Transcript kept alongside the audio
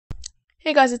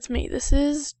Hey guys, it's me. This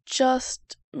is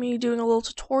just me doing a little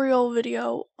tutorial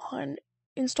video on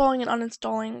installing and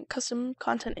uninstalling custom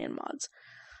content and mods.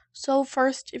 So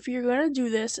first, if you're gonna do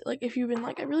this, if you've been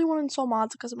I really want to install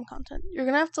mods and custom content, you're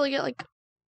gonna have to get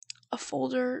a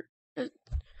folder, a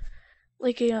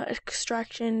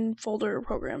extraction folder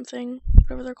program thing,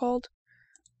 whatever they're called.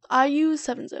 I use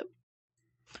 7-zip,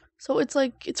 so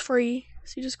it's free.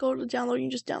 So you just go to download and you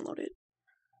just download it.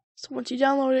 So once you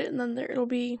download it, and then it'll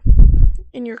be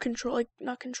in your control,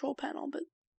 not control panel, but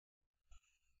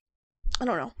I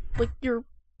don't know, your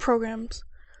programs.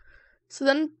 So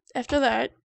then after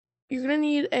that, you're gonna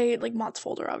need a mods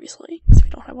folder, obviously. Because if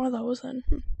you don't have one of those, then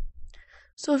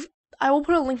so I will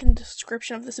put a link in the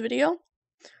description of this video.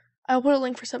 I will put a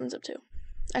link for 7-zip too.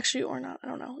 Actually, or not, I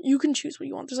don't know. You can choose what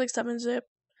you want. There's 7-zip.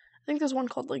 I think there's one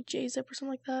called JZip or something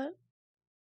like that.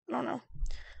 I don't know.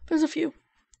 There's a few.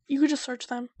 You could just search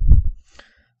them.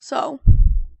 So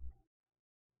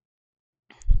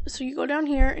you go down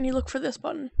here and you look for this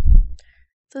button.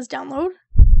 It says download,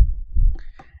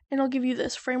 and it'll give you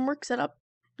this framework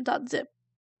setup.zip.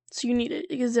 So you need it,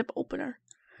 like a zip opener.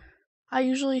 I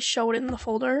usually show it in the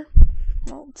folder.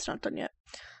 Well, it's not done yet.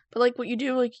 But what you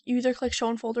do, you either click show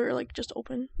in folder or just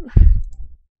open.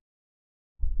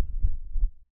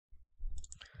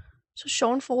 So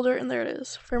show in folder, and there it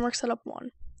is. Framework setup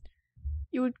 1.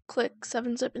 You would click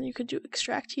 7-zip and you could do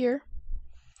extract here.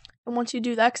 And once you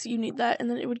do that, because you need that, and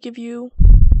then it would give you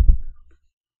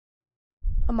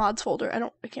a mods folder.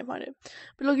 I can't find it.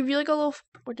 But it'll give you a little,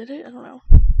 or did it? I don't know.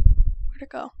 Where'd it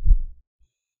go?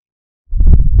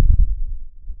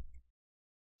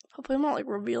 Hopefully I'm not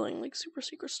revealing super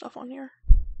secret stuff on here.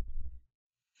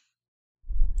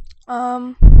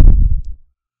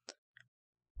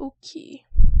 Okay.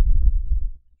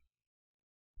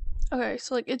 Okay,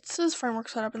 so it says framework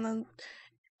setup, and then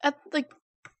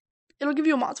it'll give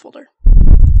you a mods folder.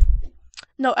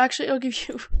 No, actually it'll give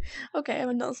you okay, I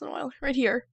haven't done this in a while. Right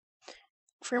here.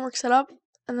 Framework setup,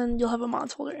 and then you'll have a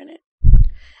mods folder in it.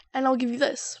 And I'll give you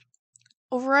this.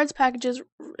 Overrides packages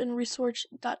in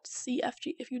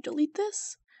resource.cfg. If you delete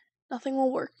this, nothing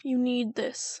will work. You need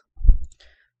this.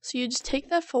 So you just take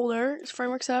that folder, it's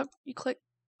framework setup,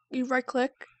 you right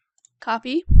click,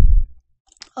 copy.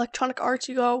 Electronic arts,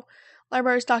 you go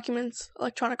libraries, documents,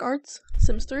 electronic arts,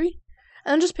 Sims 3,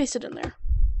 and then just paste it in there.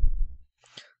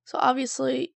 So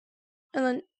obviously, and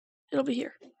then it'll be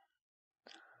here.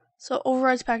 So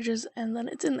overrides packages, and then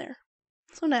it's in there.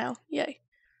 So now, yay.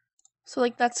 So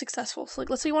that's successful. So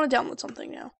let's say you want to download something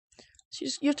now. So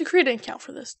you have to create an account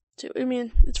for this too. I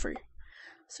mean, it's free.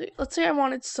 So let's say I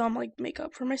wanted some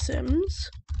makeup for my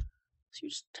Sims. So you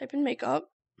just type in makeup.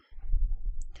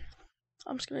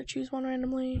 I'm just gonna choose one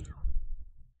randomly.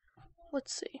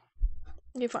 Let's see.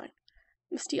 Okay, fine.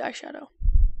 Misty eyeshadow.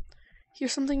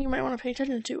 Here's something you might want to pay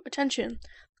attention to. Attention.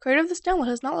 The creator of this download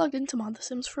has not logged into Mod The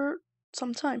Sims for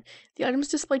some time. The items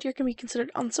displayed here can be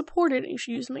considered unsupported, and you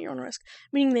should use them at your own risk,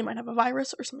 meaning they might have a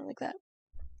virus or something like that.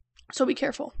 So be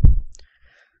careful.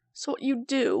 So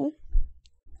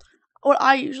what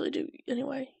I usually do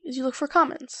anyway, is you look for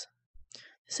comments.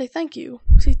 Say thank you.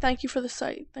 Say thank you for the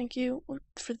site. Thank you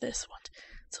for this one.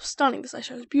 It's so stunning. This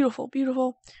eyeshadow is beautiful,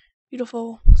 beautiful,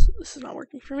 beautiful. So this is not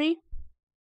working for me.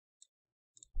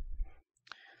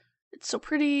 It's so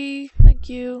pretty. Thank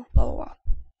you. Blah blah blah.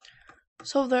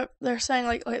 So they're saying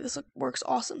okay, this works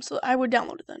awesome. So I would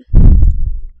download it then.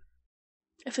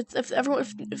 If it says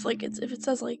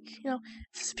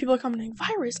if people are commenting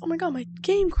virus, oh my god, my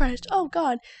game crashed. Oh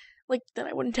god, then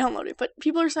I wouldn't download it. But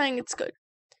people are saying it's good.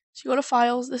 So you go to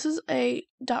files. This is a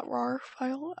 .rar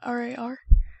file, RAR.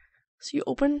 So you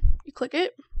click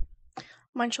it.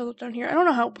 Mine shows up down here. I don't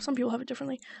know how some people have it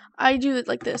differently. I do it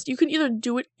like this. You can either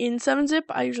do it in 7-zip.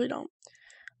 I usually don't.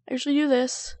 I usually do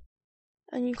this,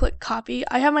 and you click copy.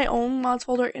 I have my own mods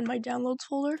folder in my downloads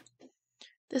folder.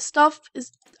 This stuff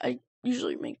is I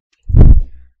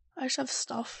just have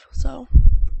stuff. So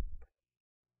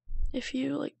if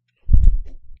you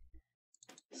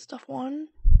stuff 1,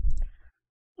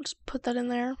 I'll just put that in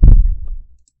there.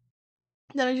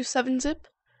 Then I do 7-zip,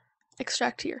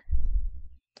 extract here.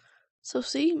 So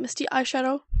see, Misty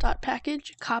eyeshadow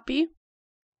 .package, copy.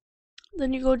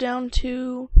 Then you go down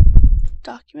to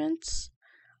documents,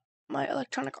 my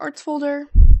electronic arts folder,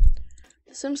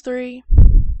 Sims 3,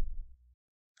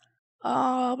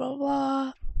 blah blah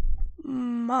blah,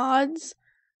 mods,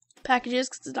 packages,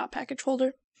 because it's a .package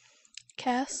folder,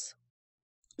 CAS,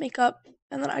 makeup,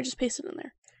 and then I just paste it in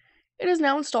there. It is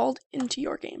now installed into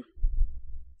your game.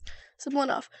 Simple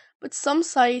enough. But some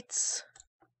sites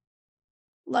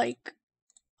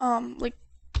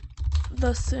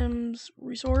the Sims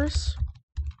resource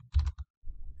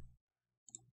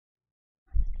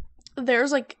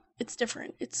there's like, it's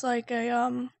different. It's like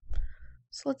a,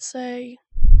 so let's say,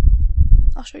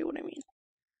 I'll show you what I mean.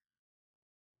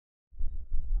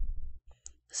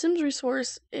 The Sims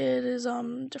resource, it is,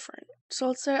 different. So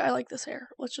let's say I like this hair.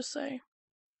 Let's just say,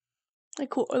 like,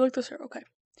 cool, I like this hair, okay.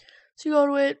 So you go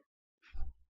to it.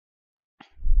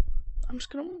 I'm just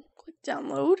gonna click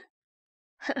download.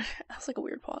 That's like a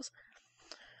weird pause.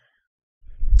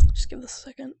 Just give this a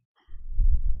second.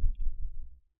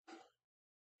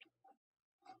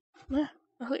 I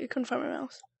couldn't find my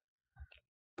mouse.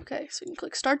 Okay, so you can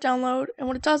click start download, and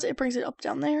what it does, it brings it up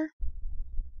down there.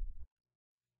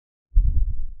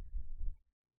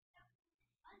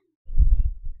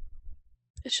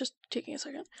 It's just taking a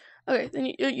second. Okay,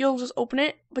 then you'll just open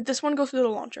it, but this one goes through the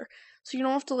launcher, so you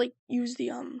don't have to like use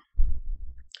the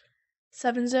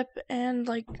 7-zip and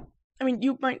like, I mean,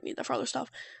 you might need that for other stuff,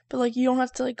 but like you don't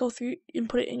have to like go through and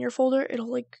put it in your folder.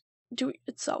 It'll like do it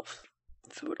itself.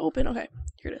 If it would open, okay,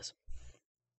 here it is.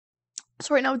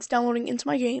 So right now it's downloading into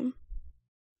my game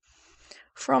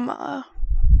from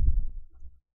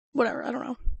whatever, I don't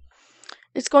know.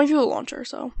 It's going through the launcher,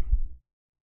 so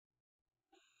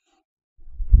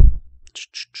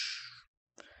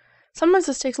sometimes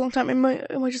this takes a long time. It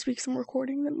might just be some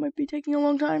recording that might be taking a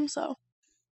long time, so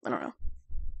I don't know.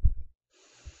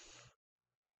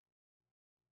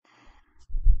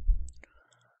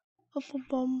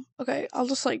 Okay, I'll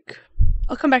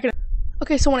come back in.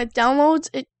 Okay, so when it downloads,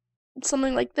 it's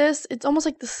something like this. It's almost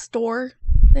like the store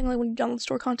thing, like when you download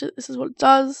store content, this is what it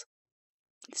does.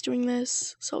 It's doing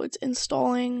this, so it's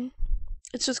installing.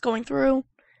 It's just going through.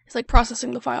 It's like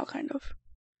processing the file, kind of.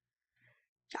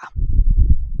 Yeah.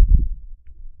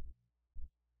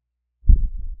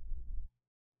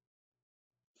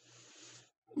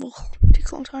 Ugh, it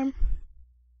takes a long time.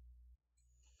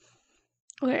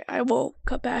 Okay, I will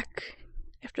cut back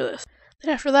after this.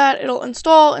 Then after that, it'll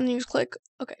install, and then you just click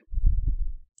OK.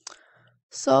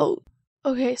 So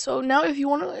now if you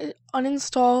want to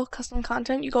uninstall custom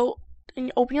content, you go and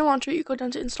you open your launcher, you go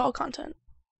down to installed content.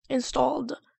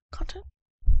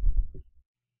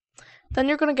 Then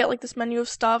you're going to get like this menu of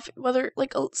stuff, whether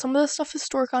like some of the stuff is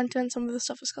store content, some of the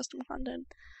stuff is custom content.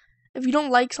 If you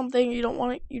don't like something, you don't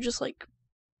want it, you just like,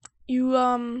 you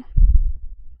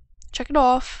check it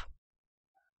off,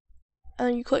 and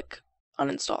then you click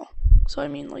uninstall. So I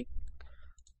mean like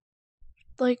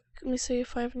let me see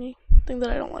if I have anything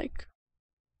that I don't like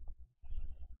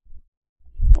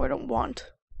or I don't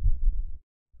want.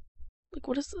 Like,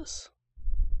 what is this?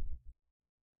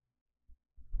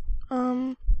 I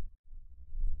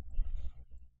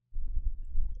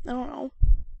don't know.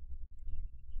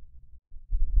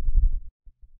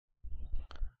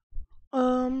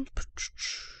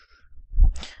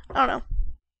 I don't know.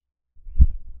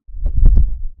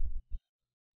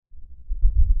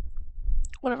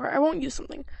 Whatever, I won't use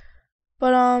something.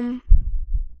 But,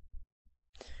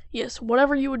 yes,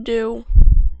 whatever you would do.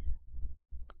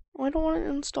 Oh, I don't want to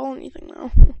install anything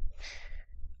now.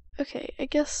 Okay, I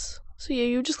guess. So yeah,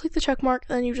 you just click the check mark,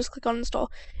 and then you just click on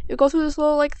install. You'll go through this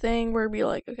little like thing where it'll be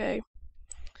like, okay.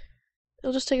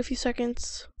 It'll just take a few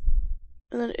seconds,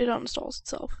 and then it uninstalls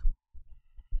itself.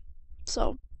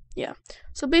 So, yeah.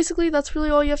 So basically, that's really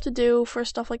all you have to do for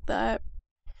stuff like that.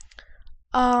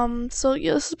 So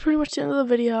yeah, this is pretty much the end of the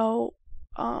video.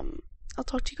 I'll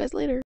talk to you guys later.